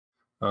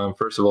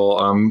First of all,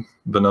 I'm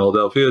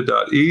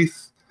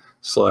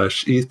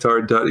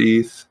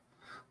Vanilladelphia.eth/ethtard.eth/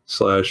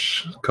 a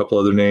couple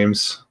other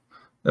names.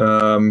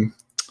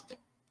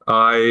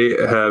 I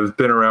have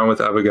been around with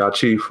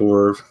Aavegotchi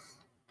for,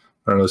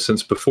 I don't know,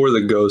 since before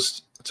the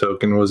Ghost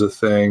token was a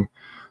thing.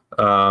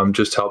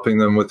 Just helping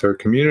them with their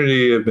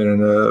community. I've been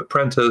an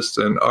apprentice,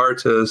 an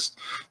artist.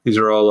 These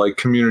are all like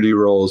community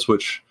roles,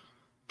 which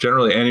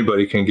generally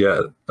anybody can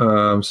get.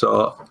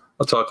 So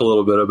I'll talk a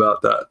little bit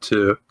about that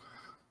too.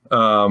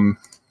 Go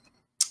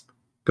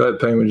ahead,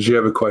 Penguin. Did you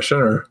have a question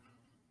or?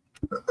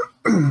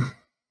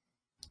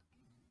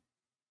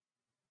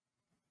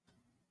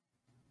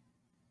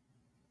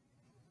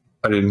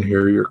 I didn't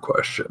hear your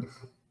question.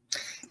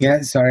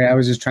 Yeah, sorry. I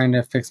was just trying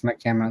to fix my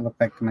camera. It looked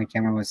like my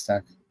camera was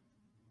stuck.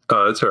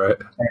 Oh, that's all right.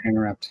 Sorry to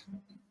interrupt.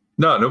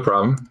 No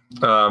problem.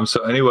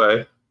 So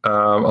anyway,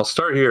 I'll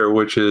start here,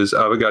 which is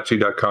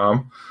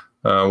Aavegotchi.com,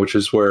 which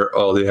is where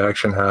all the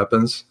action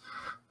happens.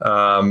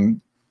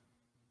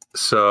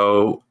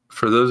 So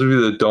for those of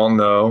you that don't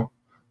know,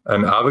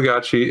 an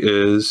Aavegotchi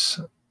is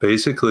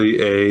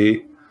basically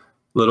a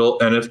little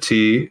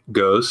NFT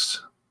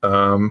ghost,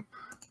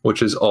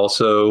 which is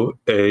also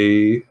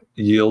a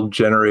yield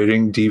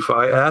generating DeFi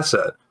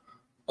asset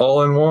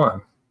all in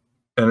one.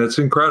 And it's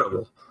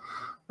incredible.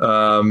 So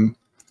I'm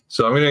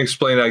going to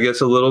explain, I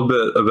guess, a little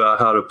bit about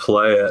how to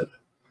play it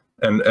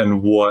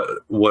and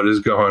what is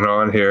going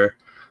on here.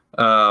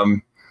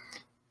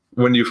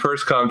 When you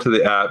first come to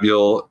the app,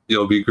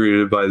 you'll be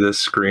greeted by this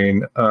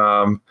screen.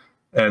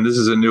 And this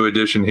is a new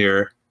addition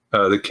here,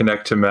 the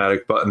Connect to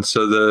Matic button.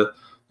 So the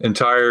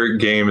entire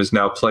game is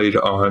now played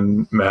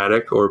on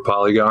Matic or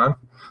Polygon.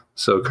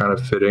 So kind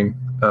of fitting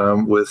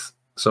with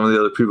some of the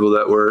other people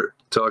that we're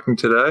talking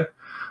today.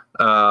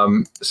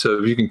 So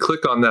if you can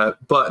click on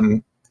that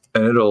button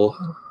and it'll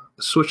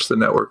switch the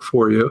network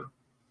for you.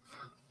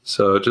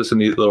 So just a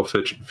neat little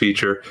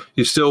feature.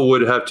 You still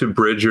would have to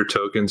bridge your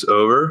tokens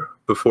over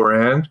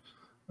beforehand,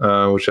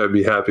 which I'd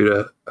be happy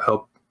to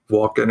help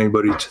walk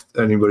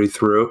anybody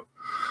through.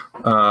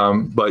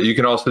 But you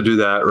can also do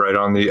that right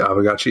on the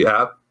Aavegotchi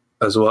app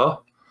as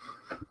well.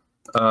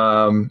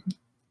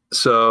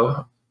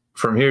 So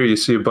from here, you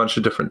see a bunch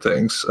of different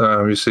things.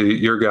 You see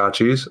your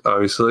gotchis,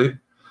 obviously,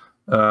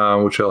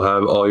 which will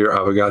have all your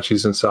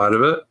Aavegotchis inside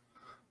of it.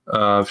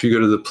 If you go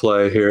to the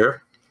play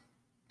here,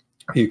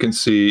 you can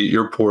see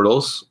your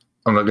portals.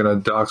 I'm not going to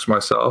dox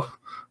myself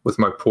with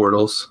my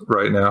portals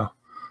right now.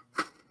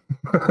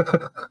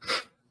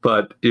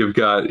 But you've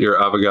got your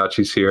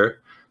Aavegotchis here.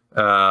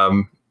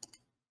 So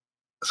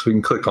we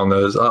can click on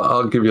those.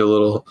 I'll give you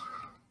a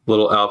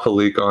little alpha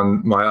leak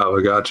on my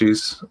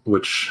Aavegotchis,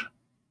 which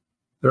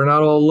they're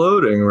not all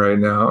loading right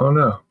now. Oh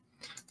no.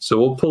 So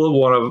we'll pull up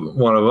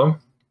one of them.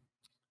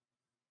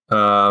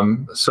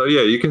 So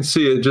yeah, you can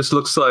see it just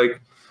looks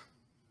like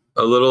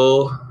a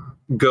little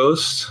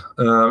ghost.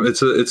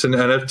 It's an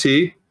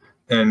NFT,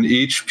 and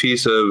each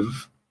piece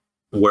of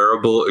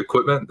wearable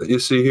equipment that you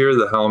see here,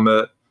 the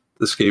helmet,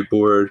 the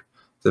skateboard,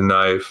 the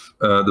knife,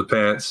 the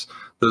pants,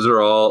 those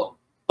are all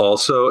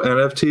also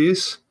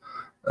NFTs.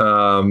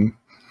 And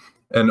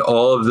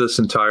all of this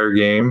entire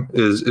game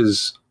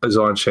is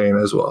on chain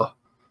as well.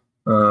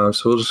 So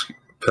we'll just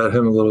pet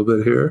him a little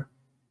bit here.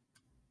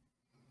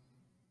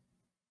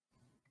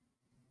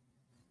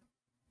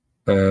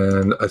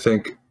 And I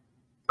think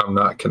I'm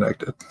not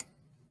connected.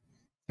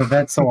 So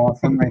that's so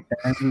awesome right there.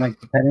 And like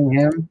petting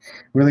him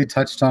really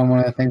touched on one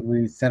of the things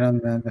we said on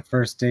the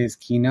first day's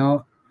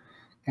keynote.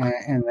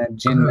 And that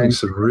Jin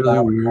mentioned really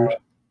weird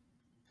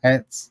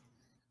pets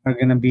are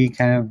going to be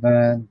kind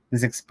of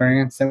this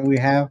experience that we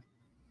have.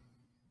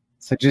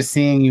 So just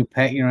seeing you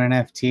pet your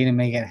NFT to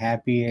make it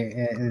happy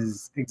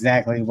is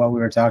exactly what we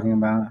were talking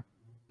about.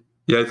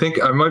 Yeah, I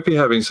think I might be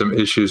having some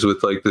issues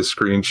with like the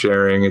screen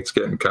sharing. It's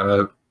getting kind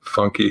of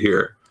funky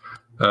here.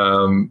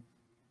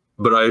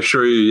 But I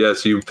assure you,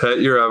 yes, you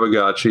pet your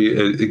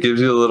Aavegotchi. It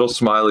gives you a little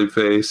smiley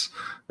face.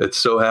 It's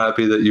so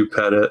happy that you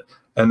pet it.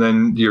 And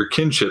then your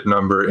kinship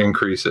number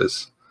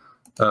increases.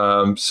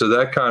 So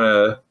that kind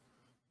of,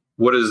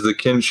 what is the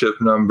kinship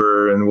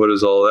number and what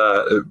is all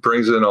that? It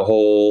brings in a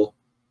whole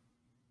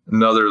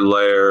another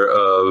layer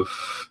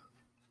of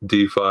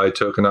DeFi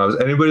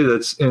tokenomics. Anybody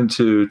that's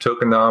into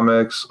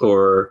tokenomics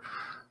or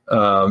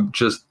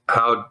just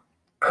how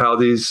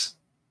these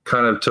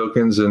kind of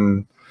tokens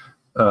and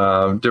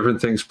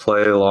different things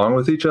play along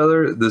with each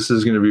other, this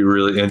is going to be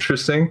really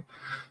interesting.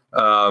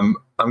 I'm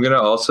going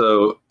to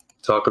also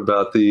talk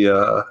about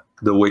the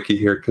wiki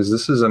here, because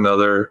this is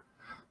another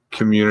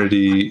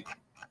community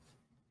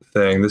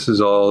thing. This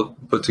is all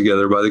put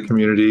together by the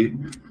community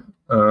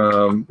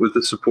with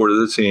the support of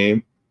the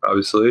team,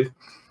 obviously.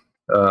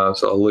 So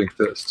I'll link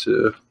this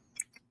too.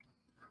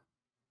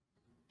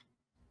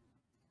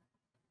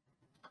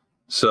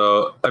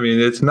 So, I mean,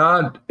 it's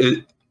not,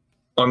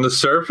 on the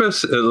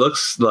surface, it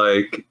looks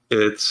like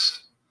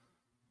it's,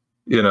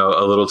 you know,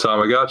 a little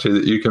Tamagotchi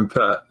that you can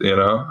pet, you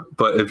know,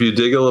 but if you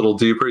dig a little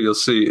deeper, you'll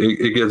see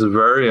it gets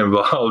very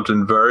involved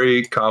and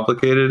very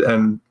complicated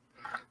and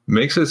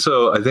makes it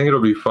so I think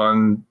it'll be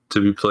fun to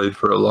be played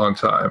for a long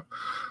time.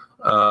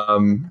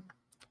 Um,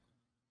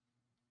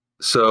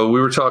 so we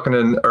were talking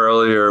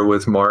earlier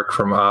with Mark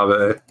from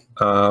Aave.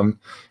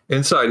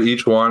 Inside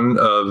each one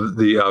of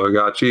the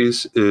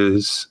Aavegotchis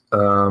is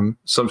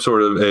some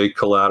sort of a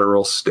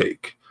collateral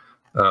stake,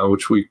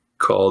 which we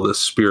call the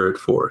spirit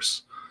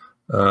force.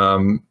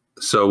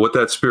 So what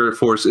that spirit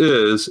force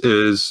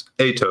is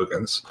A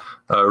tokens.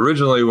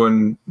 Originally,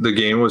 when the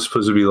game was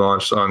supposed to be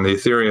launched on the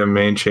Ethereum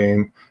main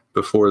chain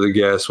before the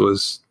gas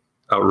was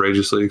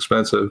outrageously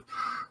expensive,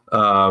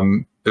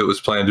 it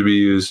was planned to be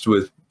used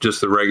with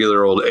just the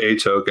regular old A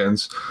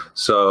tokens.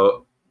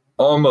 So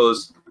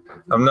almost,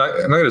 I'm not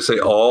going to say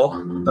all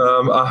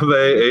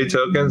Aave A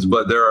tokens,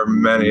 but there are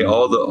many,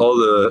 all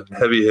the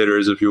heavy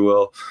hitters, if you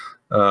will,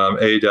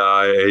 ADI,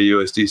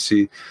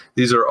 AUSDC.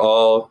 These are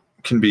all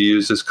can be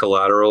used as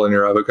collateral in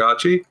your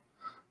Aavegotchi,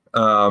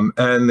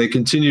 and they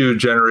continue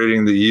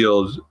generating the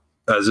yield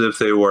as if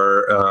they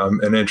were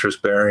an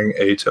interest-bearing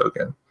A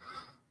token.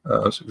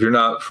 So if you're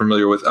not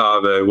familiar with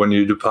Aave, when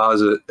you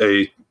deposit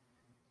a,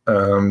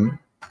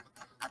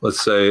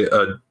 let's say,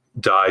 a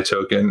DAI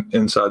token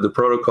inside the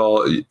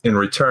protocol, in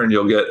return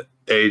you'll get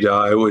a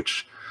DAI,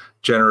 which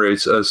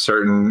generates a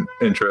certain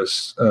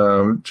interest,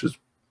 which is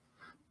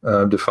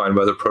defined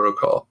by the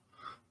protocol.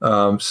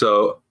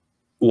 So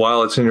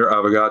while it's in your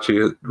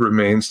Aavegotchi, it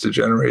remains to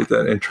generate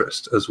that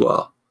interest as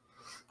well.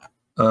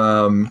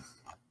 And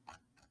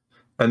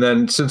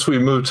then since we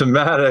moved to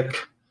Matic,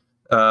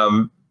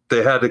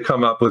 they had to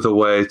come up with a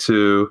way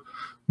to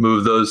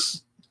move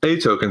those A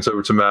tokens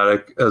over to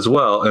Matic as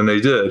well, and they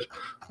did.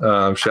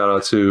 Shout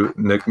out to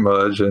Nick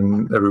Mudge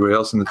and everybody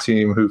else in the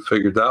team who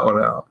figured that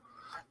one out.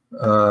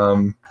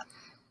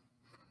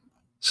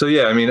 So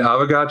yeah, I mean,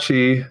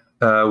 Aavegotchi,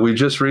 we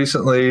just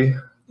recently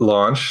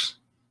launched.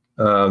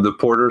 The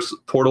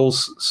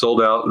portals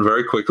sold out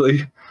very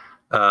quickly.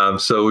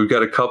 So we've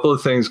got a couple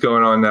of things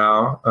going on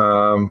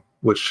now,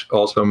 which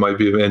also might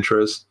be of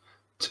interest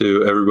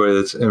to everybody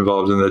that's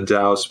involved in the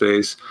DAO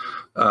space.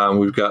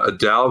 We've got a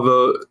DAO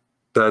vote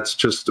that's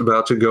just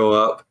about to go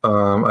up,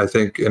 I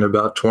think in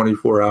about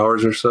 24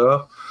 hours or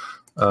so.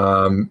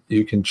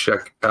 You can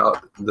check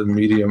out the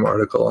Medium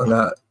article on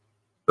that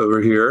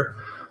over here.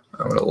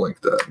 I'm going to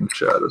link that in the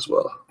chat as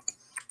well.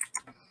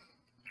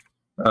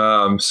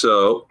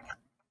 So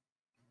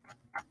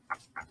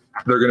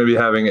they're going to be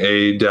having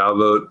a DAO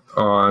vote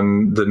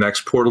on the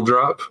next portal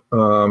drop.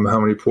 How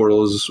many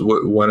portals?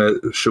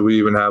 Should we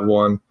even have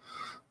one?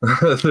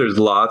 There's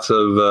lots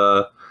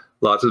of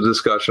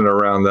discussion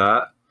around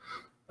that.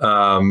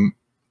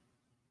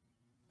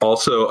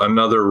 Also,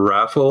 another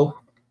raffle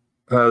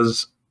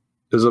is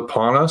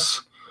upon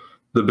us.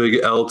 The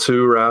big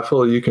L2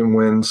 raffle. You can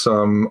win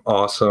some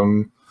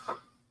awesome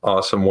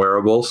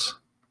wearables.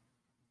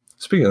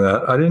 Speaking of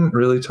that, I didn't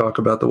really talk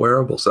about the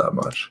wearables that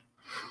much.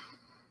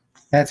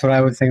 That's what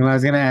I was thinking. I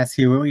was going to ask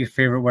you what your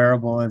favorite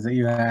wearable is that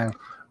you have.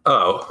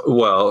 Oh,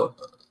 well,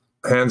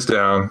 hands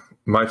down,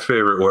 my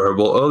favorite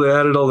wearable. Oh, they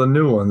added all the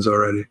new ones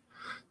already.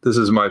 This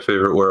is my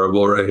favorite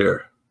wearable right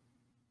here.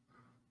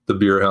 The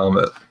beer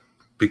helmet.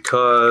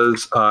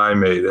 Because I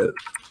made it.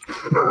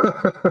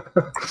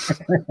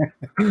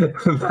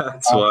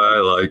 That's why I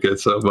like it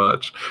so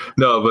much.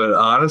 No, but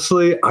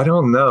honestly, I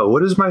don't know.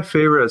 What is my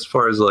favorite as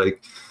far as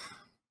like,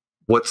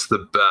 what's the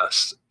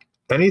best?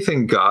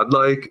 Anything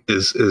godlike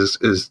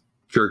is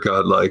pure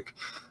godlike.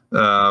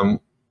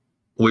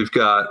 We've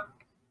got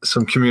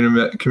some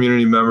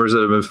community members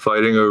that have been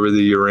fighting over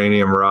the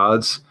uranium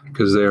rods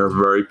because they are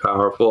very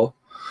powerful.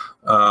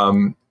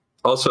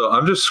 Also,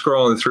 I'm just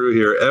scrolling through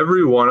here.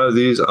 Every one of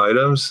these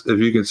items, if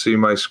you can see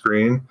my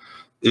screen,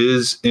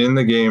 is in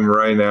the game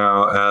right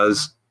now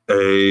as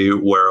a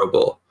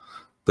wearable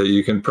that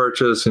you can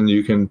purchase and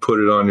you can put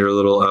it on your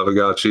little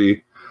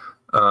Aavegotchi.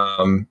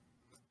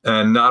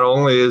 And not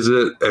only is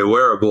it a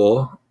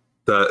wearable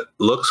that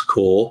looks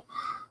cool,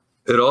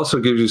 it also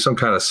gives you some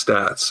kind of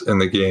stats in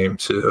the game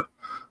too,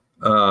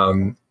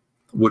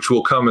 which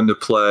will come into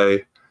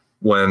play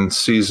when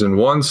season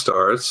 1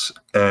 starts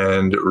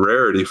and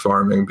rarity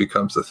farming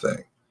becomes a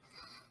thing.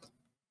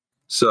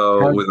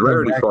 So with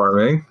rarity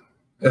farming,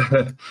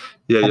 yeah,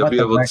 you'll be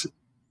able to.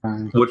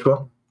 Which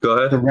one? Go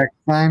ahead. The Rex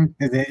sign,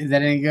 is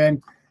that any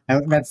good?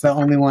 That's the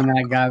only one that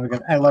I got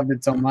because I loved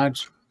it so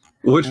much.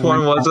 Which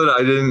one was it? I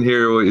didn't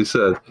hear what you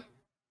said.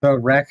 The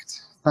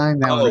Wrecked sign.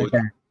 That one right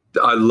there.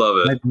 I love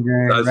it.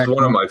 That's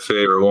one of my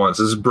favorite ones.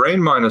 This is Brain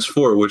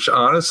 -4, which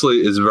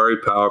honestly is very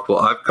powerful.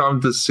 I've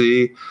come to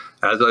see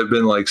as I've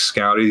been like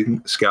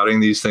scouting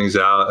these things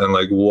out and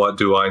like, what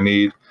do I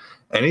need?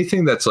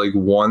 Anything that's like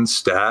one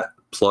stat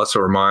plus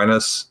or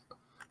minus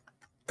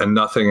and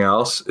nothing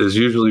else is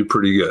usually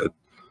pretty good,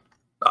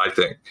 I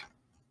think.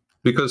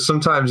 Because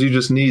sometimes you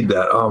just need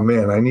that. Oh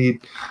man,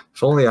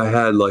 if only I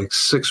had like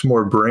 6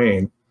 more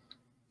brain,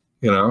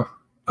 you know,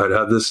 I'd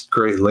have this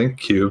great Link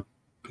cube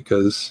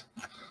because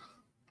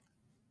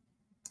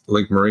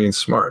Link Marine's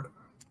smart.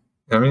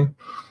 You know what I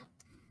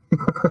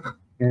mean?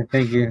 Yeah,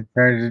 thank you.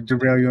 Sorry to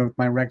derail you with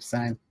my Rex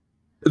sign.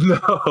 No,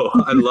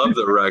 I love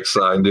the Rex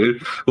sign,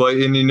 dude. Well,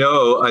 and you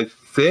know, I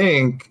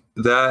think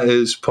that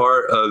is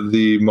part of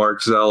the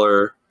Mark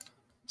Zeller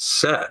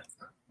set,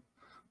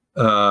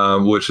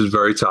 which is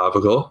very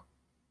topical.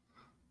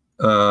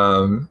 We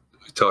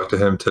talked to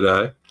him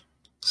today.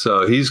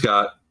 So he's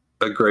got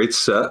a great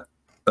set,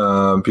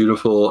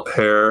 beautiful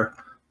hair,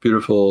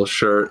 beautiful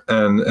shirt,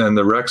 and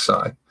the rec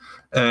sign.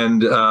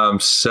 And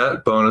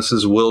set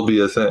bonuses will be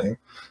a thing.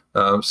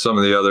 Some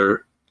of the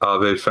other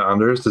Aave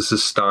founders, this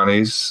is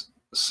Stani's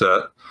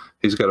set.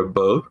 He's got a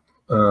boat,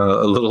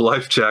 a little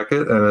life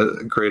jacket,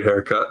 and a great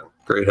haircut,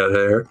 great head of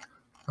hair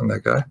on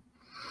that guy.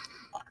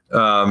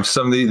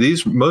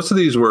 Most of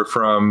these were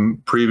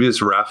from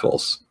previous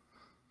raffles.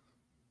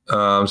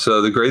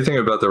 So the great thing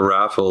about the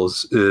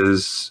raffles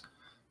is,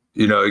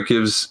 it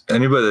gives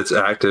anybody that's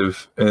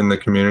active in the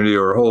community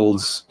or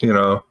holds,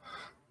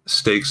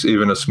 stakes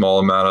even a small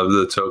amount of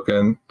the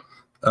token,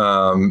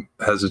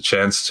 has a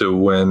chance to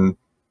win,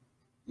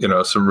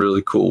 some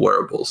really cool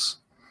wearables.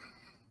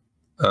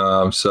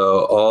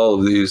 So all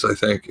of these, I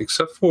think,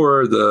 except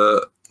for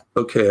the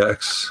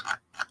OKX,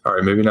 all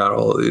right, maybe not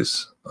all of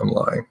these, I'm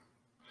lying.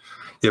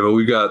 Yeah, but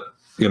we got,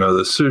 the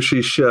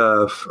sushi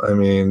chef. I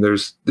mean,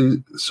 there's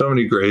so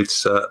many great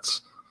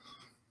sets.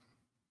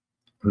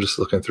 I'm just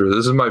looking through.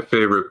 This is my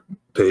favorite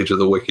page of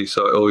the wiki,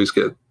 so I always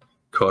get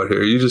caught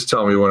here. You just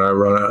tell me when I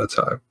run out of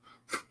time.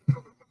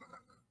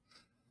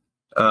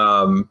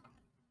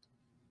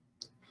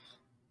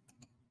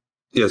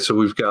 Yeah, so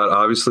we've got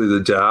obviously the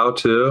DAO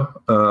too.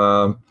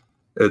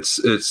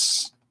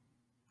 It's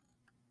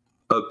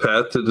a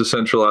path to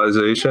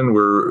decentralization.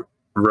 We're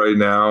right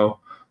now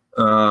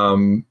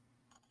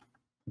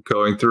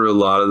going through a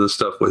lot of the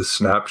stuff with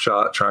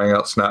Snapshot, trying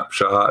out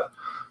Snapshot,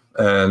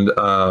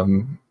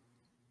 and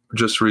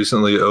just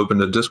recently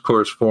opened a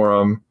discourse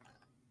forum,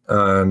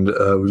 and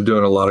we're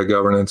doing a lot of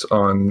governance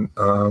on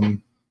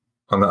the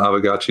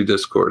Aavegotchi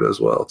Discord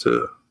as well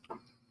too.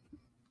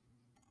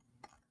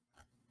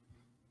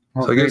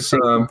 Well, so I guess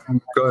go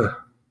ahead.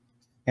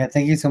 Yeah,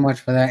 thank you so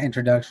much for that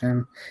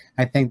introduction.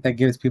 I think that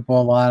gives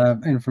people a lot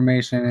of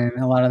information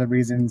and a lot of the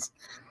reasons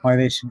why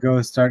they should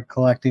go start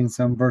collecting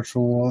some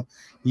virtual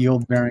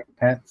yield-bearing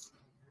pets.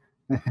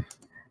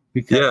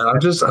 Yeah,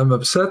 I'm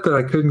upset that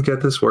I couldn't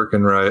get this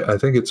working right. I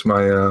think it's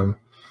my all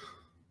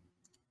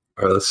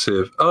right, let's see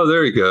if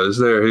there he goes.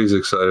 There, he's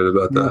excited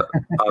about that.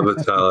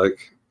 Aavitalik.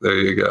 There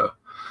you go.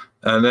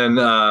 And then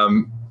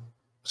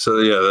so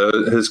yeah,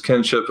 his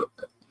kinship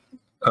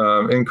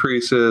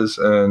increases,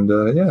 and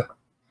yeah.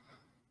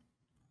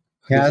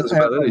 Yeah,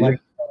 I like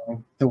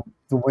the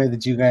way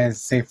that you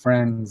guys say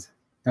friends.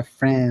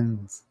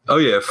 Friends. Oh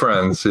yeah,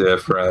 friends. Yeah,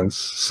 friends.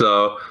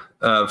 So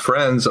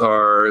friends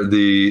are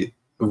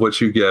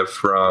what you get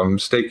from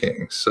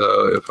staking.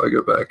 So if I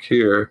go back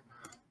here,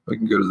 we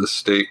can go to the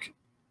stake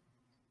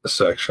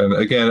section.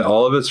 Again,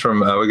 all of it's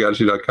from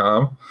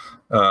Aavegotchi.com.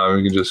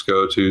 You can just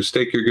go to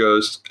stake your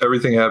ghost.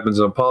 Everything happens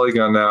on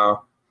Polygon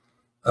now.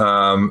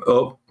 I'm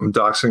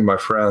doxing my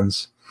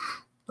friends.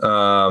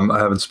 I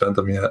haven't spent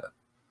them yet.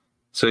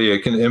 So yeah,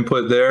 you can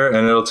input there,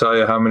 and it'll tell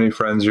you how many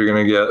friends you're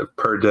going to get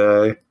per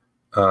day.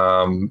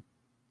 And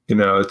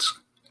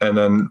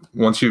then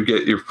once you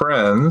get your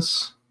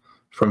friends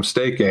from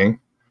staking,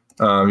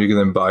 you can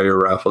then buy your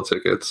raffle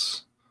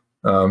tickets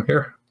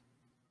here.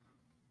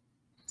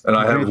 And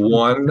I have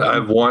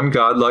one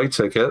godlike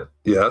ticket,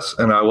 yes,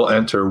 and I will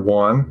enter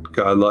one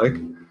godlike.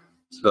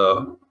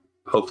 So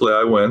hopefully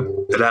I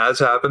win. It has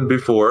happened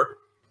before.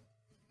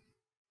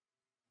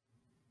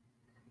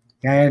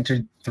 Yeah, I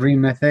entered 3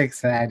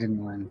 mythics and I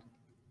didn't win.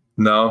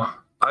 No,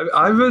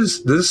 this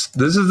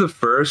is the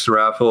first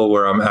raffle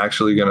where I'm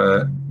actually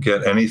gonna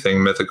get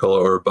anything mythical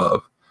or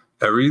above.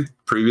 Every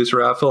previous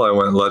raffle I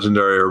went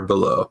legendary or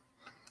below,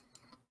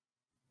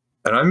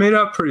 and I made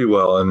out pretty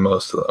well in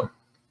most of them.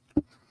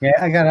 Yeah,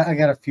 I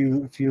got a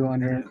few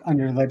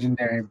under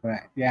legendary, but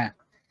yeah,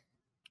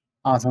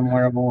 awesome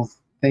wearables.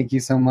 Thank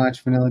you so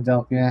much,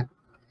 Vanilladelphia.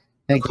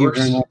 Thank you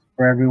very much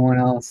for everyone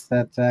else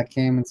that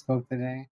came and spoke today.